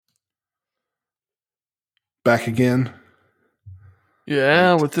back again.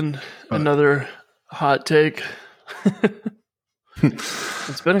 Yeah, with another hot take.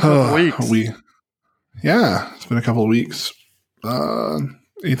 It's been a couple weeks. It's been a couple of weeks.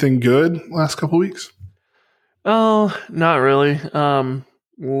 Anything good last couple of weeks? Oh, not really.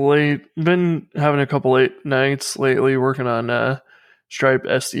 Been having a couple late nights lately working on Stripe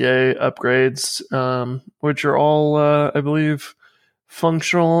SDA upgrades, which are all, I believe,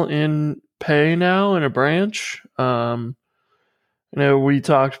 functional in Pay now in a branch. We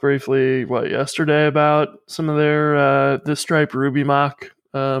talked briefly, yesterday about some of their the Stripe Ruby mock,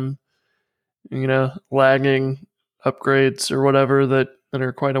 lagging upgrades or whatever that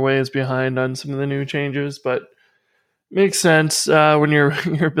are quite a ways behind on some of the new changes, but makes sense when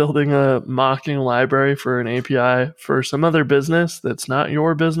you're building a mocking library for an API for some other business that's not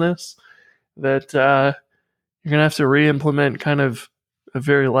your business, that you're gonna have to re-implement kind of a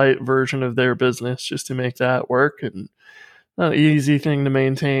very light version of their business just to make that work, and not an easy thing to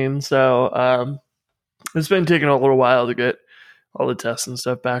maintain. So it's been taking a little while to get all the tests and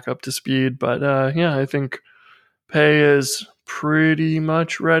stuff back up to speed, but I think Pay is pretty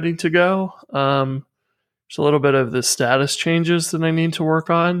much ready to go. There's a little bit of the status changes that I need to work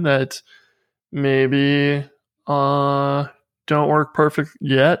on that maybe don't work perfect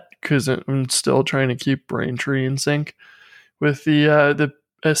yet, because I'm still trying to keep Braintree in sync with the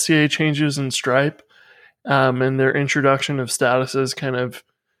SCA changes in Stripe, and their introduction of statuses kind of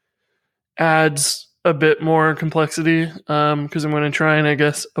adds a bit more complexity, because I'm going to try and, I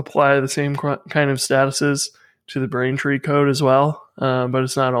guess, apply the same kind of statuses to the Braintree code as well, but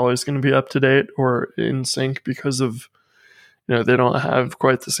it's not always going to be up to date or in sync because of, they don't have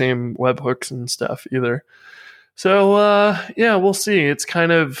quite the same webhooks and stuff either. So we'll see. It's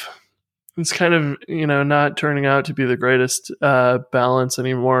kind of not turning out to be the greatest balance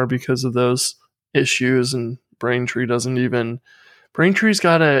anymore because of those issues, and Braintree's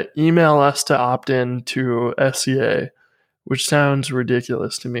got to email us to opt in to SCA, which sounds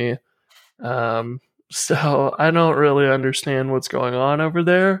ridiculous to me. So I don't really understand what's going on over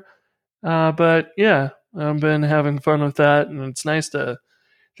there. But yeah, I've been having fun with that, and it's nice to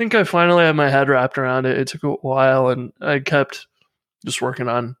think I finally have my head wrapped around it. It took a while, and I kept just working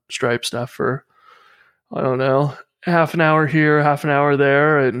on Stripe stuff for, I don't know, half an hour here, half an hour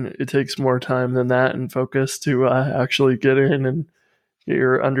there, and it takes more time than that and focus to actually get in and get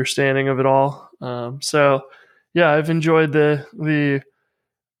your understanding of it all. So yeah, I've enjoyed the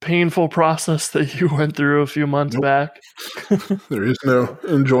painful process that you went through a few months back. There is no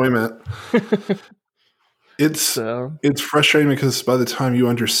enjoyment. It's frustrating because by the time you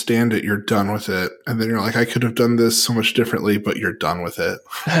understand it, you're done with it. And then you're like, I could have done this so much differently, but you're done with it.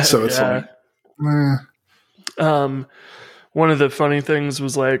 So it's one of the funny things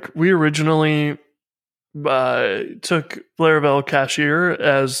was, we originally took Laravel Cashier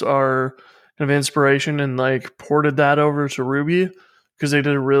as our kind of inspiration and ported that over to Ruby, because they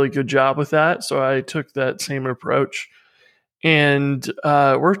did a really good job with that. So I took that same approach, and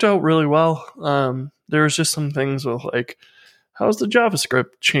it worked out really well. There was just some things with how's the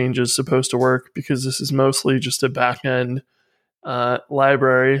JavaScript changes supposed to work, because this is mostly just a backend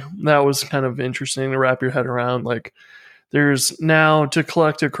library. That was kind of interesting to wrap your head around. There's now, to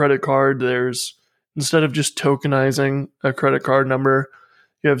collect a credit card, there's, instead of just tokenizing a credit card number,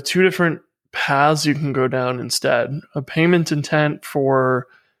 you have two different paths you can go down instead. A payment intent for,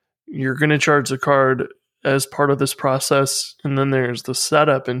 you're going to charge the card as part of this process, and then there's the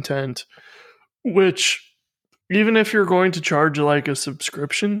setup intent, which, even if you're going to charge a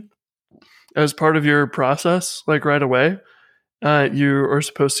subscription as part of your process, right away, you are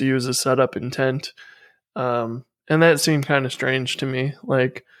supposed to use a setup intent. And that seemed kind of strange to me.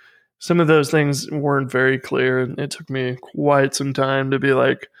 Some of those things weren't very clear, and it took me quite some time to be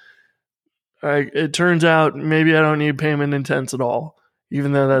it turns out maybe I don't need payment intents at all,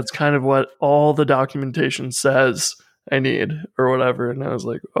 even though that's kind of what all the documentation says I need or whatever. And I was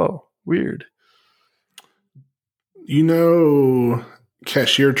like, oh, weird.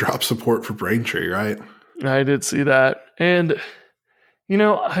 Cashier dropped support for Braintree, right? I did see that. And,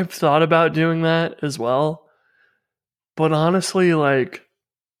 I've thought about doing that as well. But honestly,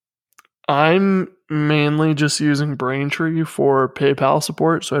 I'm mainly just using Braintree for PayPal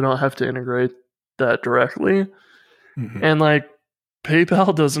support, so I don't have to integrate that directly. Mm-hmm. And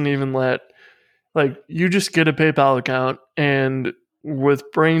PayPal doesn't even let, you just get a PayPal account, and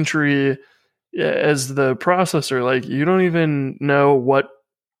with Braintree as the processor, you don't even know what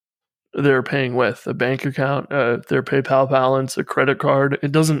they're paying with. A bank account, their PayPal balance, a credit card,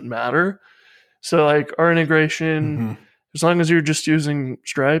 it doesn't matter. So our integration, as long as you're just using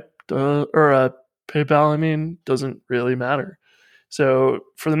Stripe or PayPal, doesn't really matter. So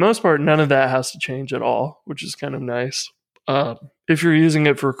for the most part, none of that has to change at all, which is kind of nice. If you're using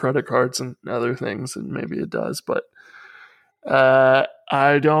it for credit cards and other things, then maybe it does. But I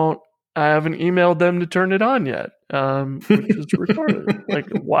haven't emailed them to turn it on yet, which is retarded. Like,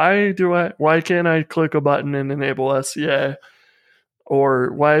 why can't I click a button and enable SCA?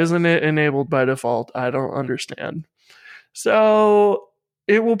 Or why isn't it enabled by default? I don't understand. So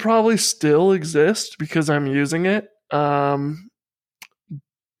it will probably still exist because I'm using it.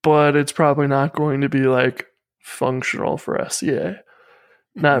 But it's probably not going to be like functional for SCA.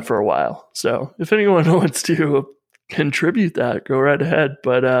 Not for a while. So if anyone wants to contribute that, go right ahead.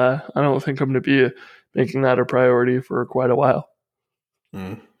 But I don't think I'm going to be making that a priority for quite a while.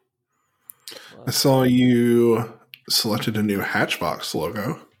 I saw you selected a new HatchBox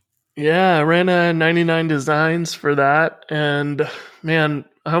logo. Yeah, I ran a 99 designs for that. And man,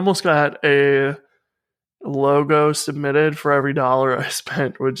 I almost got a logo submitted for every dollar I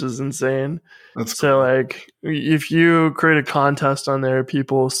spent, which is insane. That's so cool. Like if you create a contest on there,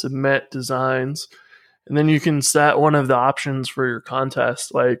 people submit designs, and then you can set one of the options for your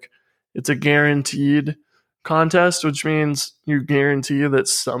contest. Like it's a guaranteed contest, which means you guarantee that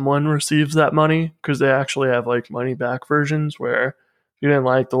someone receives that money, because they actually have like money back versions where if you didn't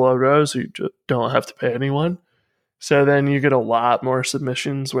like the logos, you just don't have to pay anyone. So then you get a lot more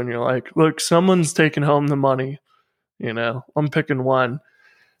submissions when you're like, look, someone's taking home the money. I'm picking one.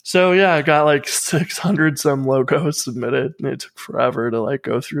 So yeah, I got like 600 some logos submitted, and it took forever to like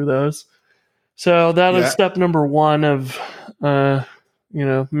go through those. So that is step number one of,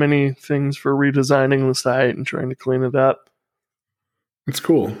 many things for redesigning the site and trying to clean it up. It's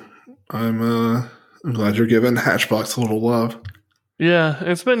cool. I'm glad you're giving HatchBox a little love. Yeah,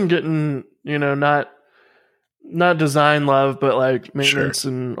 it's been getting, not design love, but like maintenance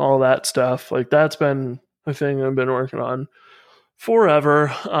and all that stuff. Like that's been a thing I've been working on forever.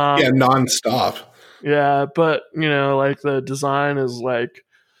 Nonstop. Yeah, but like the design is like,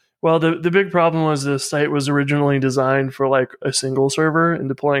 well, the big problem was the site was originally designed for like a single server and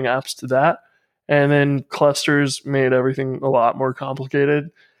deploying apps to that. And then clusters made everything a lot more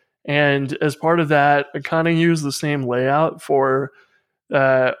complicated. And as part of that, I kind of use the same layout for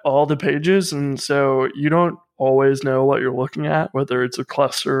all the pages. And so you don't always know what you're looking at, whether it's a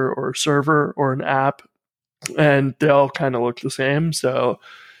cluster or a server or an app, and they all kind of look the same. So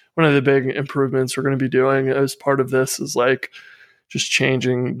one of the big improvements we're going to be doing as part of this is like just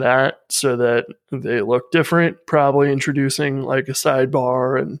changing that so that they look different, probably introducing like a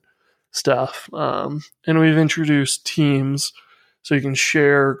sidebar and stuff. And we've introduced teams so you can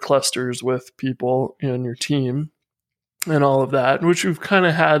share clusters with people in your team and all of that, which we've kind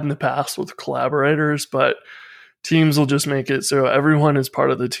of had in the past with collaborators, but teams will just make it so everyone as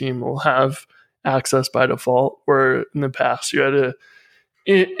part of the team will have access by default, where in the past you had to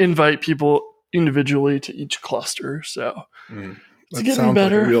invite people individually to each cluster. So it's getting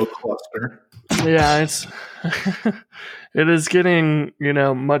better. Like a real cluster. Yeah, it is getting,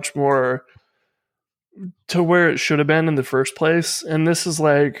 much more to where it should have been in the first place. And this is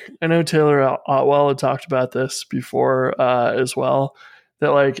like, I know Taylor Otwell had talked about this before as well,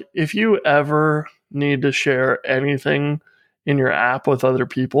 that like if you ever need to share anything in your app with other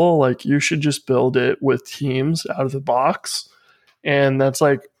people, like you should just build it with Teams out of the box. And that's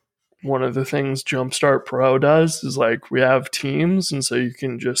like one of the things Jumpstart Pro does is like we have Teams, and so you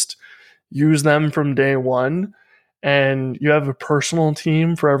can just use them from day one. And you have a personal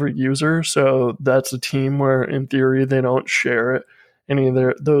team for every user. So that's a team where, in theory, they don't share any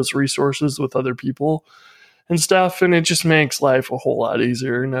of those resources with other people and stuff. And it just makes life a whole lot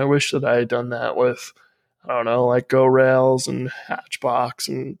easier. And I wish that I had done that with, I don't know, like GoRails and HatchBox,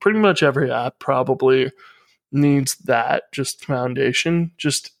 and pretty much every app probably needs that just foundation,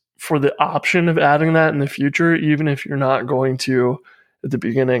 just for the option of adding that in the future, even if you're not going to at the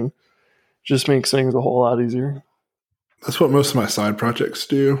beginning. Just makes things a whole lot easier. That's what most of my side projects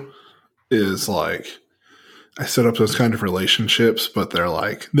do, is like I set up those kind of relationships, but they're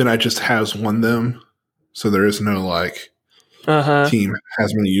like, then I just has one them. So there is no like team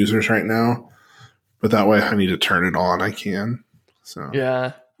has many users right now, but that way if I need to turn it on, I can. So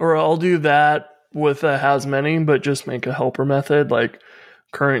yeah, or I'll do that with a has many, but just make a helper method. Like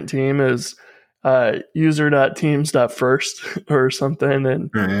current team is user.teams.first or something,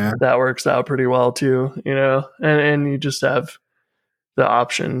 and that works out pretty well too, and you just have the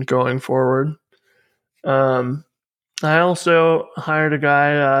option going forward. I also hired a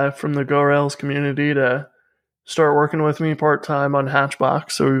guy from the GoRails community to start working with me part-time on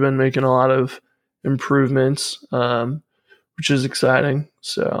HatchBox, so we've been making a lot of improvements, which is exciting.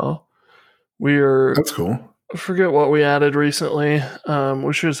 So That's cool. I forget what we added recently,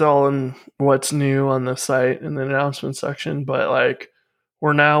 which is all in what's new on the site in the announcement section. But like,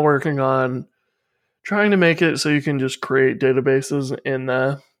 we're now working on trying to make it so you can just create databases in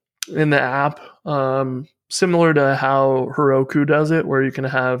the app, similar to how Heroku does it, where you can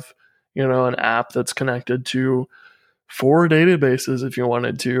have an app that's connected to 4 databases if you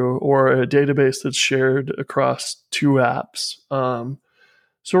wanted to, or a database that's shared across 2 apps.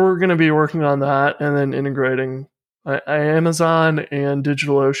 So we're going to be working on that and then integrating Amazon and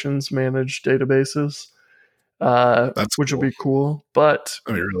DigitalOcean's managed databases, That's which will cool. be cool. But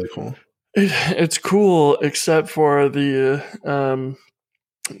That'd be really cool. it's cool except for the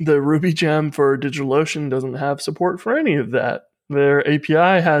Ruby gem for DigitalOcean doesn't have support for any of that. Their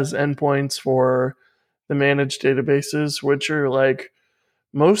API has endpoints for the managed databases, which are like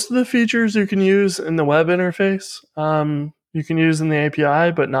most of the features you can use in the web interface. You can use in the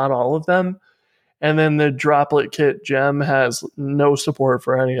API, but not all of them. And then the Droplet Kit gem has no support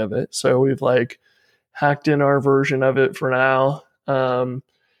for any of it. So we've like hacked in our version of it for now. And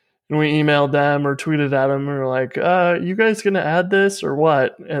we emailed them or tweeted at them and we're like, you guys gonna add this or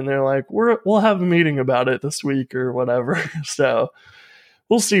what? And they're like, we'll have a meeting about it this week or whatever. So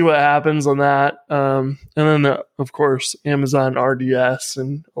we'll see what happens on that. And then of course, Amazon RDS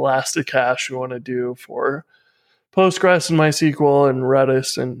and Elasticache we want to do for Postgres and MySQL and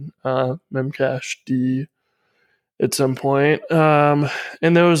Redis and Memcached at some point.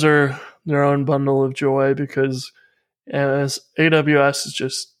 And those are their own bundle of joy because as AWS is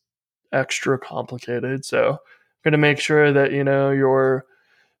just extra complicated. So I'm going to make sure that, your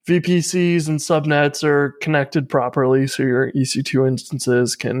VPCs and subnets are connected properly so your EC2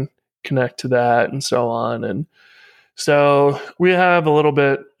 instances can connect to that and so on. And so we have a little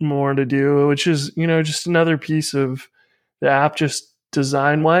bit more to do, which is, just another piece of the app just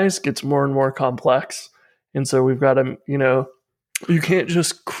design wise gets more and more complex. And so we've got to, you can't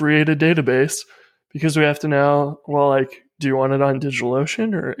just create a database because we have to know, well, like, do you want it on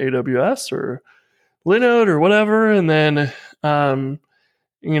DigitalOcean or AWS or Linode or whatever? And then,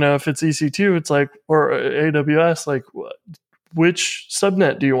 if it's EC2, it's like, or AWS, like, which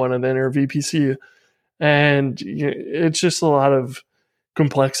subnet do you want it in or VPC? And it's just a lot of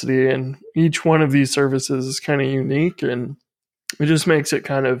complexity. And each one of these services is kind of unique. And it just makes it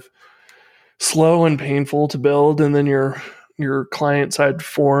kind of slow and painful to build. And then your client side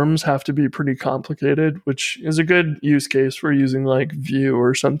forms have to be pretty complicated, which is a good use case for using like Vue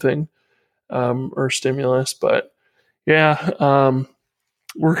or something, or Stimulus. But yeah,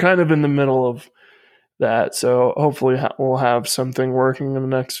 we're kind of in the middle of that. So hopefully we'll have something working in the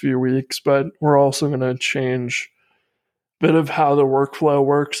next few weeks, but we're also going to change a bit of how the workflow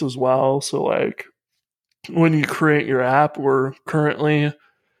works as well. So like when you create your app, we're currently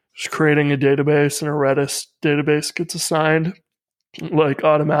just creating a database and a Redis database gets assigned like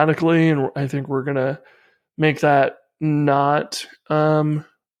automatically. And I think we're going to make that not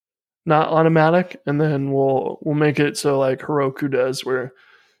automatic. And then we'll make it so like Heroku does, where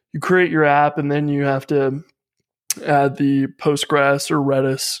you create your app and then you have to add the Postgres or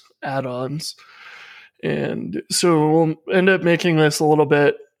Redis add-ons. And so we'll end up making this a little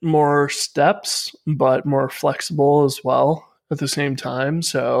bit more steps, but more flexible as well at the same time.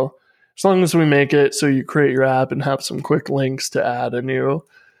 So as long as we make it so you create your app and have some quick links to add a new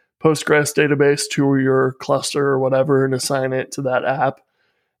Postgres database to your cluster or whatever and assign it to that app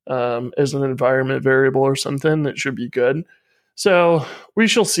as an environment variable or something, that should be good. So we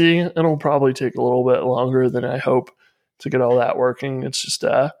shall see. It'll probably take a little bit longer than I hope to get all that working. It's just,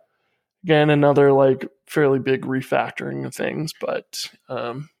 again, another like fairly big refactoring of things. But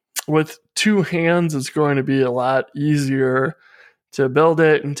with 2 hands, it's going to be a lot easier to build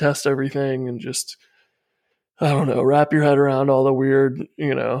it and test everything and just, I don't know, wrap your head around all the weird,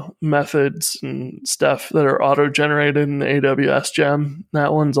 methods and stuff that are auto-generated in the AWS gem.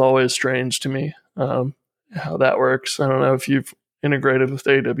 That one's always strange to me, how that works. I don't know if you've integrated with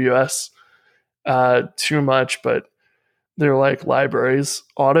AWS too much, but they're like libraries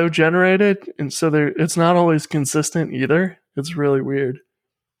auto-generated. And so it's not always consistent either. It's really weird.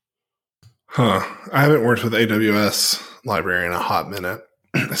 Huh. I haven't worked with AWS library in a hot minute.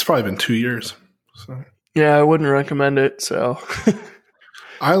 It's probably been 2 years. So yeah, I wouldn't recommend it. So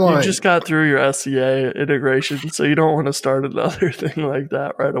you just got through your SCA integration, so you don't want to start another thing like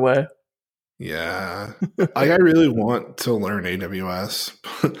that right away. Yeah. I really want to learn AWS.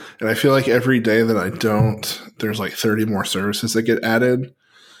 And I feel like every day that I don't, there's like 30 more services that get added.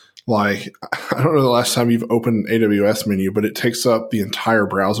 Like, I don't know the last time you've opened an AWS menu, but it takes up the entire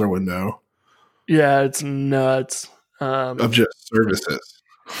browser window. Yeah, it's nuts. Of just services.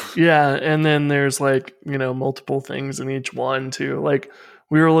 Yeah, and then there's like, multiple things in each one too. Like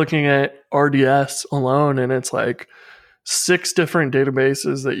we were looking at RDS alone and it's like 6 different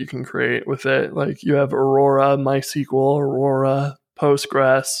databases that you can create with it. Like you have Aurora, MySQL, Aurora,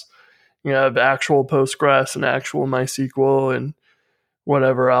 Postgres, you have actual Postgres and actual MySQL and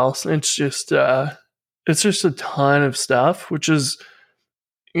whatever else. It's just a ton of stuff, which is,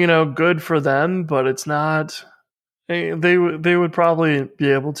 good for them, but it's not. They would probably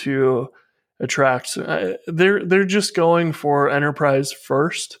be able to attract. They're just going for enterprise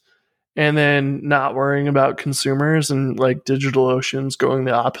first, and then not worrying about consumers, and like DigitalOcean's going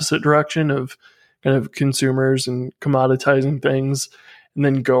the opposite direction of kind of consumers and commoditizing things, and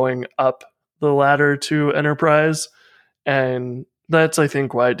then going up the ladder to enterprise. And that's, I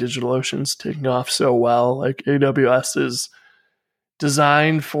think, why DigitalOcean's taking off so well. Like AWS is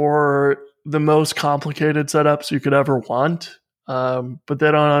designed for the most complicated setups you could ever want. But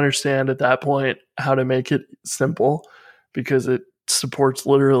they don't understand at that point how to make it simple because it supports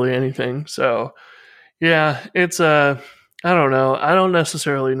literally anything. So yeah, I don't know. I don't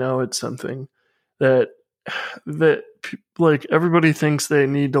necessarily know it's something that that like everybody thinks they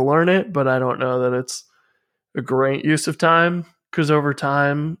need to learn it, but I don't know that it's a great use of time because over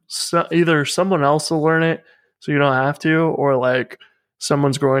time, either someone else will learn it so you don't have to, or like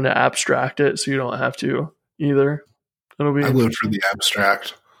someone's going to abstract it so you don't have to either. It'll be I live for the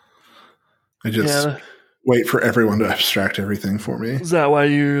abstract. I just yeah. wait for everyone to abstract everything for me. Is that why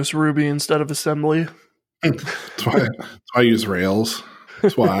you use Ruby instead of assembly? That's why I use Rails.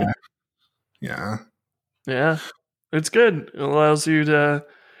 That's why. Yeah. Yeah. It's good. It allows you to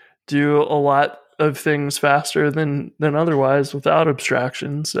do a lot of things faster than otherwise without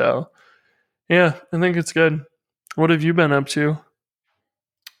abstraction. So yeah, I think it's good. What have you been up to?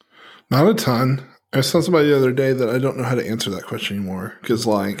 Not a ton. I saw somebody the other day that I don't know how to answer that question anymore because,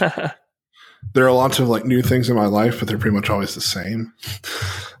 like, there are lots of like new things in my life, but they're pretty much always the same.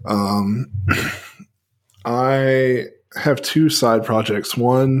 I have 2 side projects.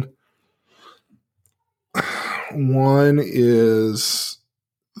 One is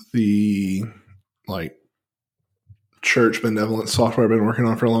the like church benevolent software I've been working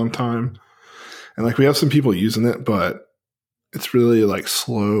on for a long time, and like we have some people using it, but it's really like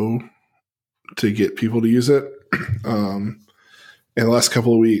slow to get people to use it. In the last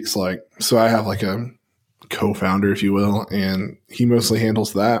couple of weeks, like, so I have like a co-founder, if you will, and he mostly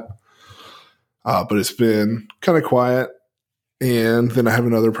handles that. But it's been kind of quiet. And then I have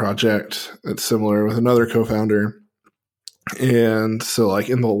another project that's similar with another co-founder. And so like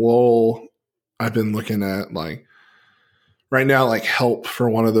in the lull, I've been looking at like right now, like help for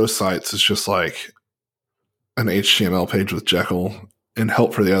one of those sites is just like an HTML page with Jekyll, and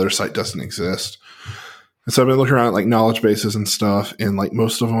help for the other site doesn't exist. And so I've been looking around at like knowledge bases and stuff, and like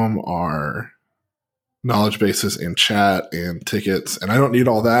most of them are knowledge bases and chat and tickets. And I don't need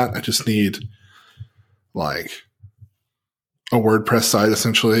all that. I just need like a WordPress site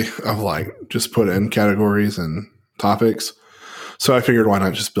essentially of like just put in categories and topics. So I figured why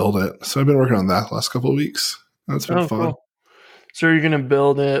not just build it. So I've been working on that the last couple of weeks. That's been fun. Cool. So are you going to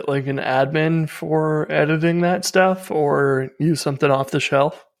build it like an admin for editing that stuff or use something off the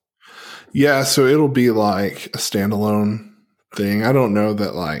shelf? Yeah, so it'll be like a standalone thing. I don't know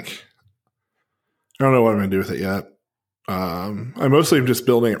that like, I don't know what I'm going to do with it yet. I mostly am just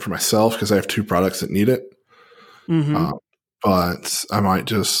building it for myself because I have 2 products that need it. Mm-hmm. But I might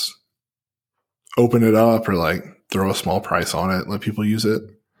just open it up or like throw a small price on it, let people use it.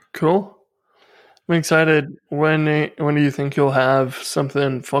 Cool. I'm excited. When do you think you'll have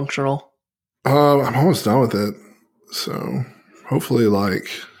something functional? I'm almost done with it. So hopefully like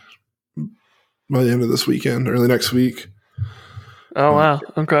by the end of this weekend, early next week. Oh, wow.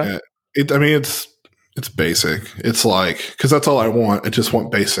 Okay. I mean, it's basic. It's like, because that's all I want. I just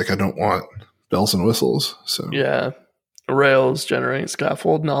want basic. I don't want bells and whistles. So yeah. Rails generate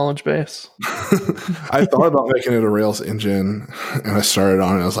scaffold knowledge base. I thought about making it a Rails engine, and I started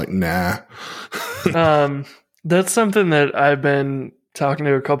on it. I was like, nah. That's something that I've been talking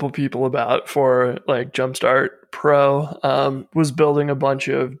to a couple people about for like Jumpstart Pro. Was building a bunch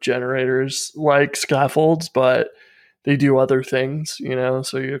of generators like scaffolds, but they do other things,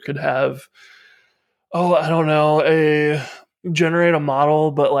 so you could have, I don't know, generate a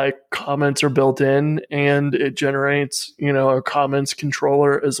model, but like comments are built in and it generates, a comments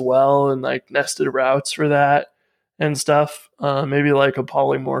controller as well and like nested routes for that and stuff. Maybe like a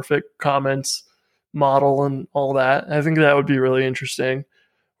polymorphic comments model and all that. I think that would be really interesting.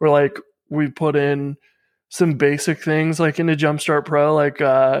 Where like we put in some basic things like into Jumpstart Pro, like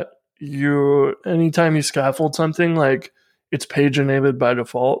anytime you scaffold something, like it's paginated by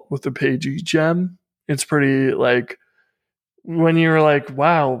default with the pagey gem. It's pretty like when you're like,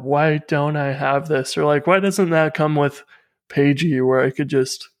 wow, why don't I have this? Or like, why doesn't that come with pagey where I could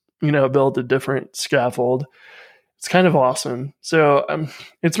just, build a different scaffold? It's kind of awesome. So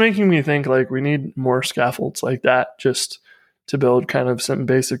it's making me think like we need more scaffolds like that just to build kind of some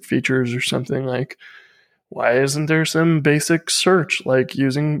basic features or something. Like, why isn't there some basic search like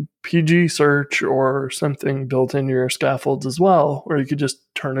using PG search or something built into your scaffolds as well, where you could just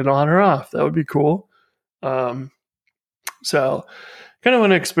turn it on or off? That would be cool. So kind of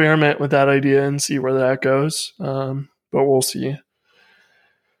want to experiment with that idea and see where that goes. But we'll see.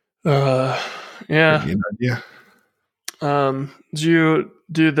 Yeah. Yeah. Did you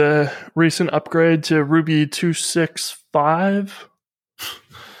do the recent upgrade to Ruby 2.6.5?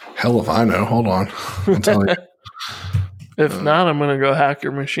 Hell if I know. Hold on. I'll tell you. If not, I'm going to go hack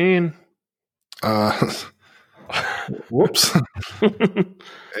your machine. Whoops.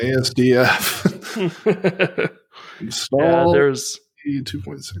 ASDF. Install. Yeah, there's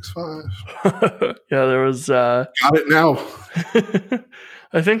 2.65. Yeah, there was got it now.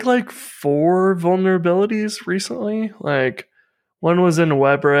 I think like 4 vulnerabilities recently. Like one was in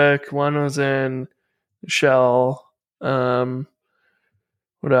WebRick, one was in Shell.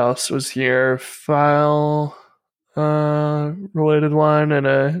 What else was here? File related one and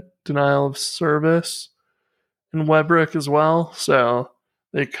a denial of service in WebRick as well. So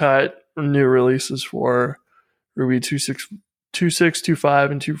they cut new releases for Ruby 2.6, 2.6,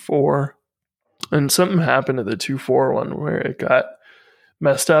 2.5, and 2.4. And something happened to the 2.4 one where it got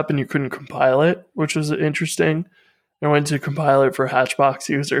messed up and you couldn't compile it, which was interesting. I went to compile it for HatchBox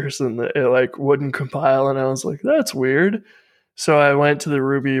users and it like wouldn't compile, and I was like, that's weird. So I went to the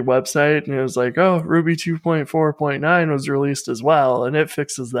Ruby website and it was like, oh, Ruby 2.4.9 was released as well, and it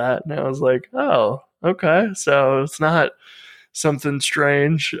fixes that. And I was like, oh, okay. So it's not something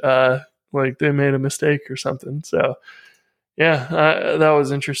strange, like they made a mistake or something. So yeah, that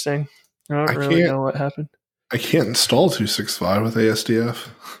was interesting. I don't really know what happened. I can't install 2.6.5 with ASDF.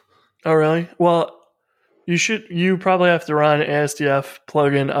 Oh, really? Well, you probably have to run ASDF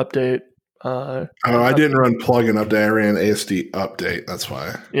plugin update. I didn't run plugin update. I ran ASD update. That's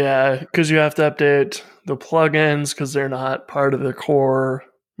why. Yeah, because you have to update the plugins because they're not part of the core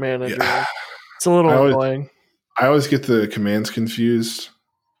manager. Yeah. It's a little annoying. I always get the commands confused.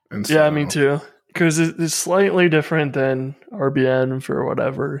 And so, yeah, me too. Because it's slightly different than RBN for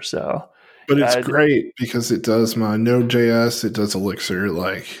whatever. So, but it's great because it does my Node.js. It does Elixir,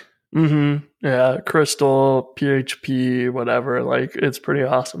 like. Yeah, Crystal, PHP, whatever. Like, it's pretty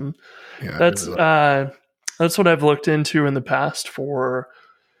awesome. Yeah, that's what I've looked into in the past for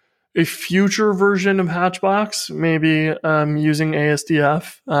a future version of HatchBox, maybe using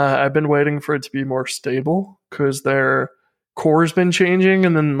ASDF. I've been waiting for it to be more stable because their core's been changing,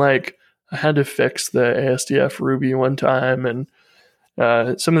 and then like I had to fix the ASDF Ruby one time, and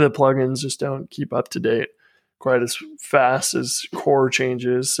some of the plugins just don't keep up to date quite as fast as core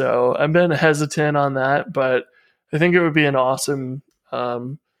changes. So I've been hesitant on that, but I think it would be an awesome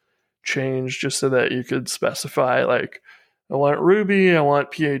change just so that you could specify like, I want Ruby, I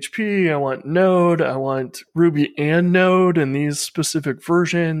want PHP, I want Node, I want Ruby and Node in these specific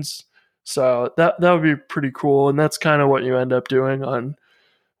versions. So that would be pretty cool. And that's kind of what you end up doing on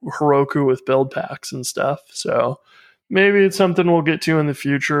Heroku with build packs and stuff. So maybe it's something we'll get to in the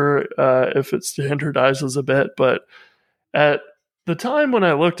future if it standardizes a bit. But at the time when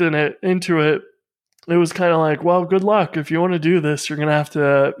I looked into it, it was kind of like, well, good luck. If you want to do this, you're going to have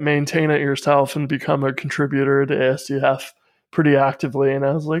to maintain it yourself and become a contributor to ASDF pretty actively. And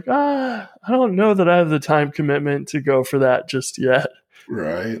I was like, I don't know that I have the time commitment to go for that just yet.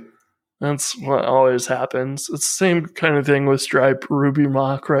 Right. That's what always happens. It's the same kind of thing with Stripe Ruby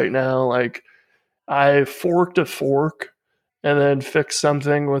Mock right now. Like, I forked a fork and then fixed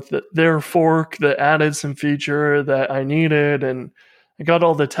something with their fork that added some feature that I needed, and I got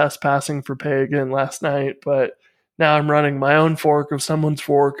all the test passing for Pagan last night, but now I'm running my own fork of someone's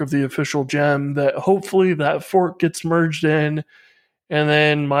fork of the official gem that hopefully that fork gets merged in, and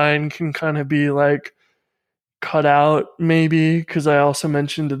then mine can kind of be like cut out maybe, because I also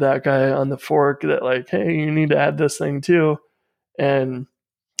mentioned to that guy on the fork that like, hey, you need to add this thing too, and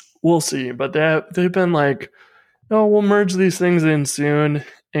we'll see. But they've been like, oh, we'll merge these things in soon,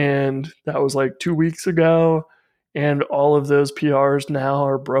 and that was like 2 weeks ago, and all of those PRs now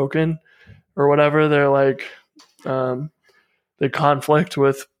are broken or whatever. They're like, they conflict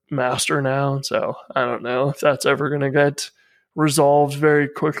with master now, so I don't know if that's ever going to get resolved very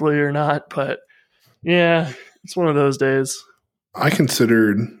quickly or not, but yeah, it's one of those days. I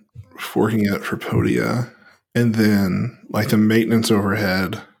considered forking it for Podia, And then like the maintenance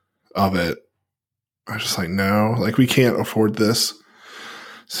overhead of it, I was just like, no, like we can't afford this.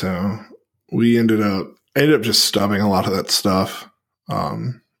 So I ended up just stubbing a lot of that stuff,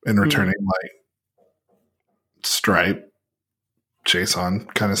 and returning like Stripe,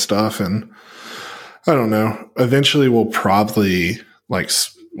 JSON kind of stuff. And I don't know. Eventually, we'll have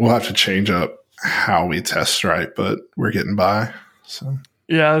to change up how we test Stripe, but we're getting by. So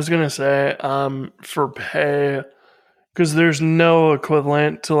Yeah, I was gonna say, for pay, because there's no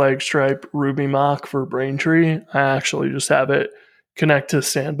equivalent to like Stripe Ruby Mock for Braintree. I actually just have it connect to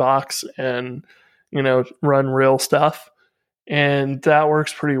Sandbox and run real stuff, and that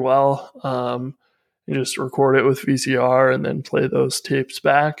works pretty well. You just record it with VCR and then play those tapes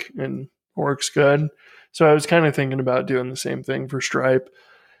back, and works good. So I was kind of thinking about doing the same thing for Stripe.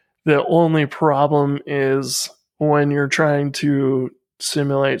 The only problem is when you're trying to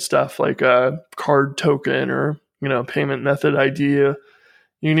simulate stuff like a card token or payment method ID,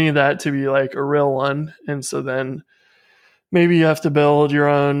 you need that to be like a real one. And so then maybe you have to build your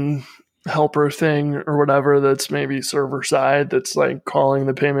own helper thing or whatever that's maybe server side that's like calling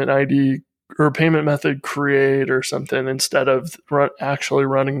the payment ID or payment method create or something instead of actually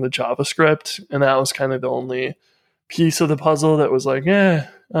running the JavaScript. And that was kind of the only piece of the puzzle that was like, I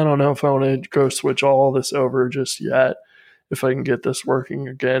don't know if I want to go switch all this over just yet, if I can get this working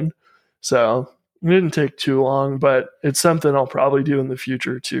again. So it didn't take too long, but it's something I'll probably do in the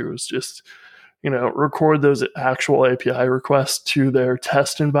future too, is just, record those actual API requests to their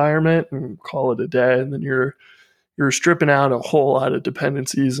test environment and call it a day. And then you're stripping out a whole lot of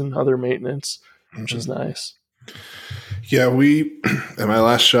dependencies and other maintenance, which is nice. Yeah, at my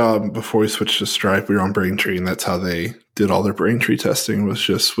last job before we switched to Stripe, we were on Braintree, and that's how they did all their Braintree testing, was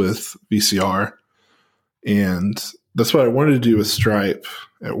just with VCR. And that's what I wanted to do with Stripe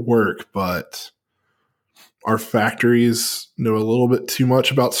at work, but our factories know a little bit too much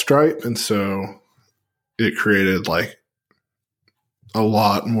about Stripe, and so it created like a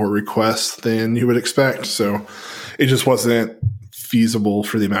lot more requests than you would expect. So it just wasn't feasible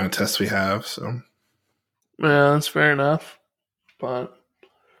for the amount of tests we have. So yeah, that's fair enough. But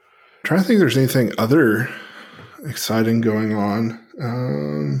I'm trying to think if there's anything other exciting going on.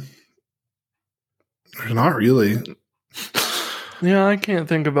 There's not really. Yeah, I can't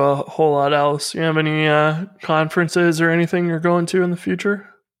think of a whole lot else. You have any conferences or anything you're going to in the future?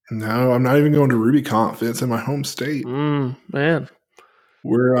 No, I'm not even going to RubyConf. It's in my home state. Man.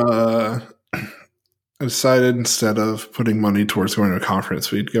 I decided instead of putting money towards going to a conference,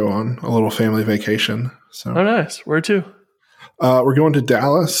 we'd go on a little family vacation. So, oh, nice. Where to? We're going to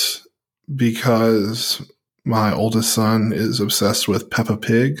Dallas because my oldest son is obsessed with Peppa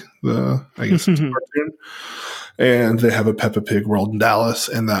Pig, it's a cartoon, and they have a Peppa Pig world in Dallas,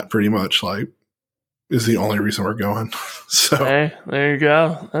 and that pretty much like is the only reason we're going. So, hey, there you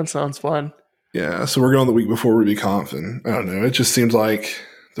go. That sounds fun. Yeah, so we're going the week before RubyConf, and I don't know, it just seems like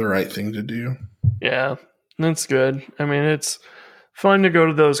the right thing to do. Yeah, that's good. I mean, it's fun to go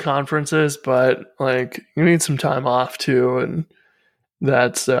to those conferences, but like you need some time off too, and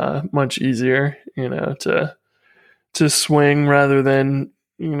that's much easier, to swing rather than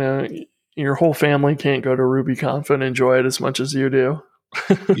your whole family can't go to RubyConf and enjoy it as much as you do.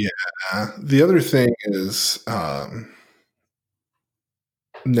 Yeah. The other thing is, now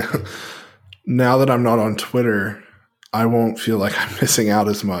that I'm not on Twitter, I won't feel like I'm missing out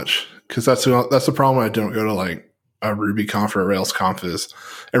as much, because that's the problem when I don't go to like a RubyConf or a RailsConf is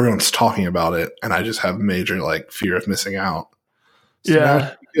everyone's talking about it, and I just have major like fear of missing out.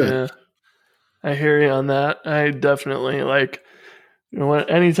 So yeah. I hear you on that. I definitely like,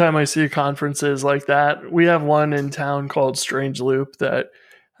 anytime I see conferences like that, we have one in town called Strange Loop that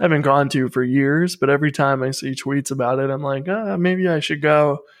I haven't gone to for years, but every time I see tweets about it, I'm like, maybe I should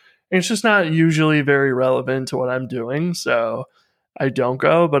go. And it's just not usually very relevant to what I'm doing, so I don't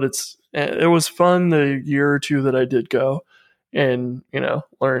go, but it was fun the year or two that I did go and,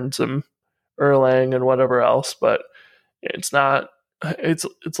 learn some Erlang and whatever else, but it's not it's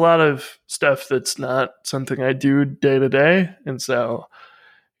a lot of stuff that's not something I do day to day. And so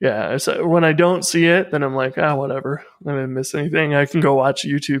yeah, so when I don't see it, then I'm like, whatever. I didn't miss anything. I can go watch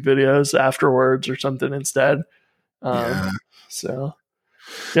YouTube videos afterwards or something instead. So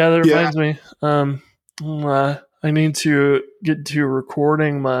yeah, that reminds me. I need to get to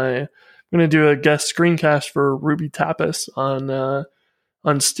recording I'm going to do a guest screencast for Ruby Tapas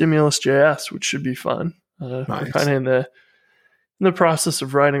on Stimulus.js, which should be fun. Nice. We're kind of in the process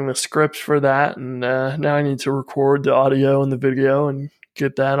of writing the script for that, and now I need to record the audio and the video and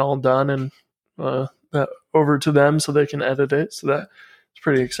get that all done and that over to them so they can edit it. So that's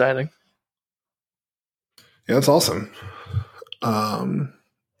pretty exciting. Yeah, that's awesome.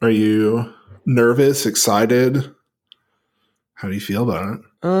 Are you nervous, excited? How do you feel about it?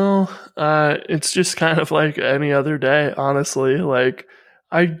 Oh, it's just kind of like any other day, honestly. Like,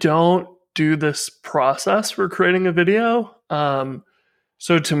 I don't do this process for creating a video.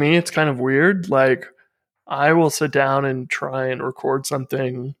 So to me, it's kind of weird. Like, I will sit down and try and record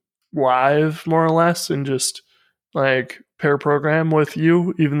something live, more or less, and just like pair program with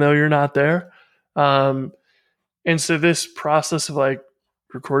you, even though you're not there. Um, and so this process of like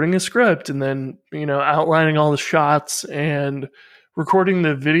recording a script and then, outlining all the shots and recording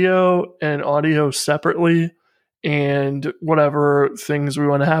the video and audio separately and whatever things we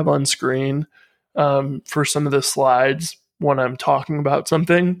want to have on screen for some of the slides when I'm talking about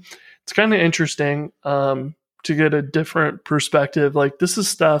something. It's kind of interesting to get a different perspective. Like, this is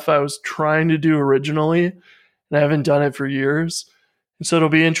stuff I was trying to do originally and I haven't done it for years. And so it'll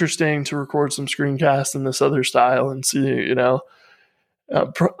be interesting to record some screencasts in this other style and see,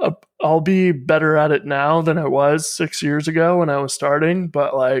 I'll be better at it now than I was 6 years ago when I was starting,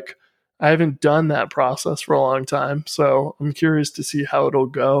 but like I haven't done that process for a long time. So I'm curious to see how it'll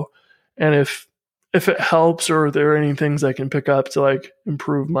go. And if it helps or are there any things I can pick up to like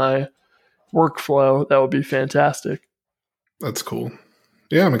improve my workflow, that would be fantastic. That's cool.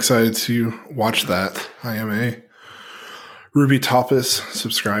 Yeah, I'm excited to watch that. I am a Ruby Tapas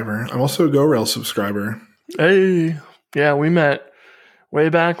subscriber. I'm also a GoRail subscriber. Hey, yeah, we met way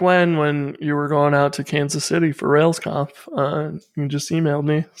back when you were going out to Kansas City for RailsConf. You just emailed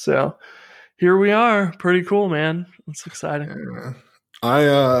me. So here we are. Pretty cool, man. It's exciting.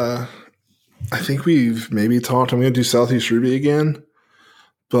 Yeah. I think we've maybe talked. I'm going to do Southeast Ruby again,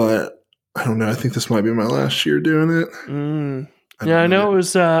 but I don't know. I think this might be my last year doing it. Yeah, I know it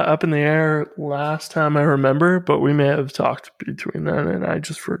was up in the air last time I remember, but we may have talked between then and I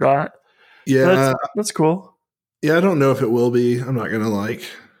just forgot. Yeah. That's cool. Yeah, I don't know if it will be. I'm not going to like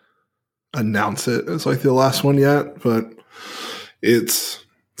announce it as like the last one yet, but it's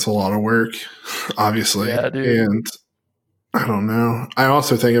a lot of work, obviously. Yeah, dude. And I don't know. I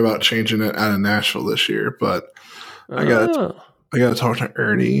also think about changing it out of Nashville this year, but I got to talk to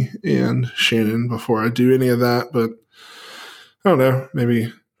Ernie and Shannon before I do any of that. But I don't know.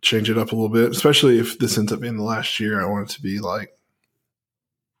 Maybe change it up a little bit, especially if this ends up being the last year. I want it to be like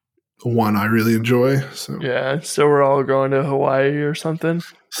one I really enjoy. So yeah, so we're all going to Hawaii or something.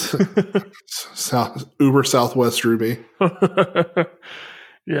 Uber Southwest Ruby.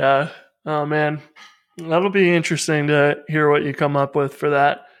 Yeah. Oh man, that'll be interesting to hear what you come up with for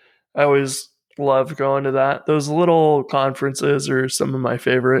that. I always love going to that. Those little conferences are some of my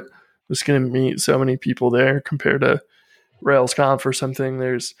favorite. Just going to meet so many people there compared to RailsConf or something.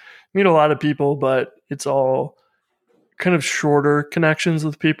 Meet a lot of people, but it's all kind of shorter connections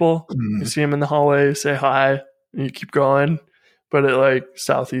with people. You see them in the hallway, say hi, and you keep going. But at like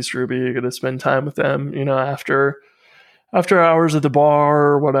Southeast Ruby, you got to spend time with them, after hours at the bar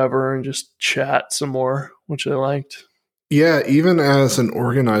or whatever, and just chat some more, which I liked. Yeah, even as an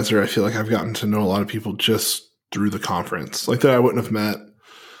organizer, I feel like I've gotten to know a lot of people just through the conference, like that I wouldn't have met.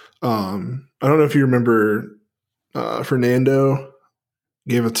 I don't know if you remember Fernando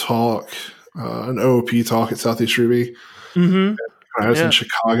gave a talk, an OOP talk at Southeast Ruby. Mm-hmm. I was in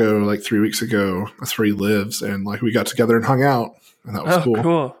Chicago like 3 weeks ago. That's where he lives, and like we got together and hung out, and that was cool.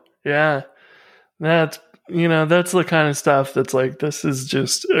 Cool. Yeah, that's the kind of stuff that's like, this is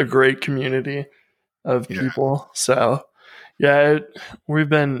just a great community of people. So yeah,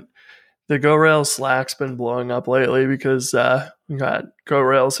 the GoRails Slack's been blowing up lately because we got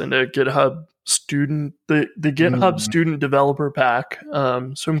GoRails into GitHub student, the GitHub student developer pack.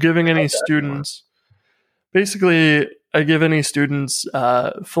 So I'm giving any students, basically I give any students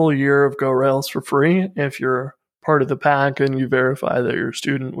a full year of GoRails for free if you're part of the pack and you verify that you're a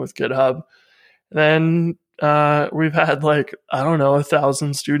student with GitHub. Then we've had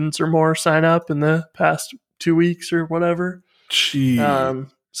 1,000 students or more sign up in the past 2 weeks or whatever.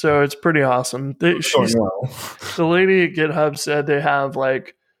 So it's pretty awesome. The lady at GitHub said they have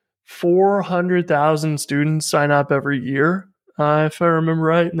 400,000 students sign up every year, if I remember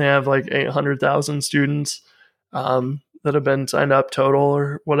right. And they have 800,000 students that have been signed up total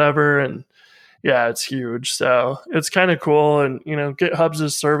or whatever. And yeah, it's huge. So it's kind of cool. And, GitHub's a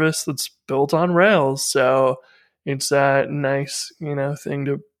service that's built on Rails. So it's that nice,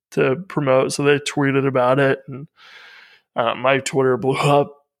 thing to promote. So they tweeted about it and my Twitter blew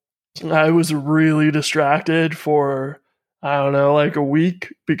up. I was really distracted for, I don't know, a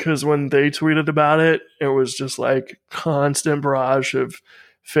week, because when they tweeted about it, it was just constant barrage of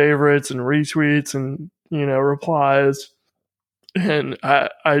favorites and retweets and, replies. And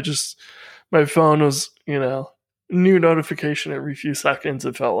I just, my phone was, new notification every few seconds,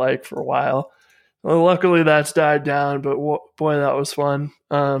 it felt like, for a while. Well, luckily that's died down, but boy, that was fun.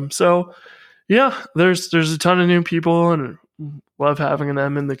 So yeah, there's a ton of new people, and love having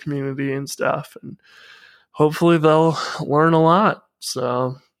them in the community and stuff, and hopefully they'll learn a lot.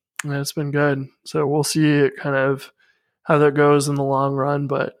 So yeah, it's been good. So we'll see kind of how that goes in the long run,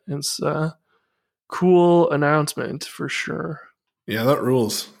 but it's a cool announcement for sure. Yeah, that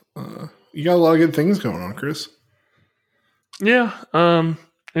rules. You got a lot of good things going on, Chris. Yeah,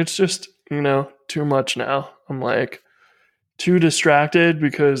 it's just, too much now. I'm like too distracted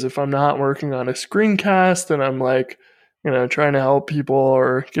because if I'm not working on a screencast, then I'm like, trying to help people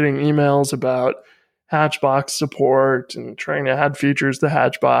or getting emails about HatchBox support and trying to add features to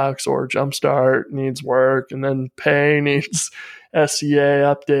HatchBox, or Jumpstart needs work, and then Pay needs SCA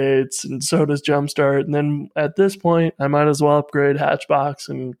updates, and so does Jumpstart. And then at this point, I might as well upgrade HatchBox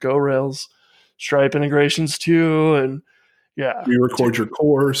and go Rails Stripe integrations too. And yeah, re-record your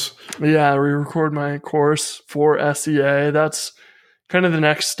course. Yeah, re-record my course for SCA. That's kind of the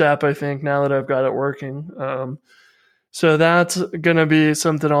next step, I think, now that I've got it working. So that's going to be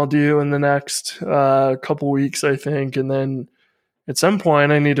something I'll do in the next couple weeks, I think. And then at some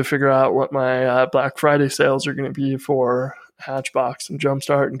point, I need to figure out what my Black Friday sales are going to be for HatchBox and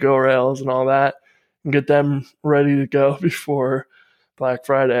Jumpstart and Go Rails and all that, and get them ready to go before Black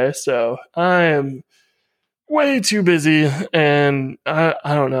Friday. So I am way too busy, and I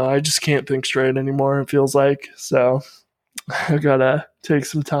don't know. I just can't think straight anymore, it feels like. So I got to take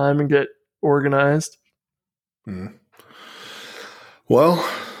some time and get organized. Well,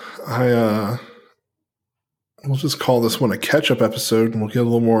 we'll just call this one a catch-up episode, and we'll get a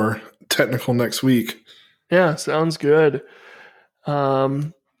little more technical next week. Yeah, sounds good. We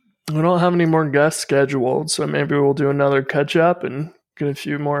don't have any more guests scheduled, so maybe we'll do another catch-up and get a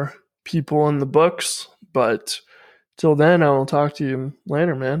few more people in the books. But till then, I will talk to you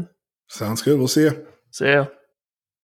later, man. Sounds good. We'll see you. See ya.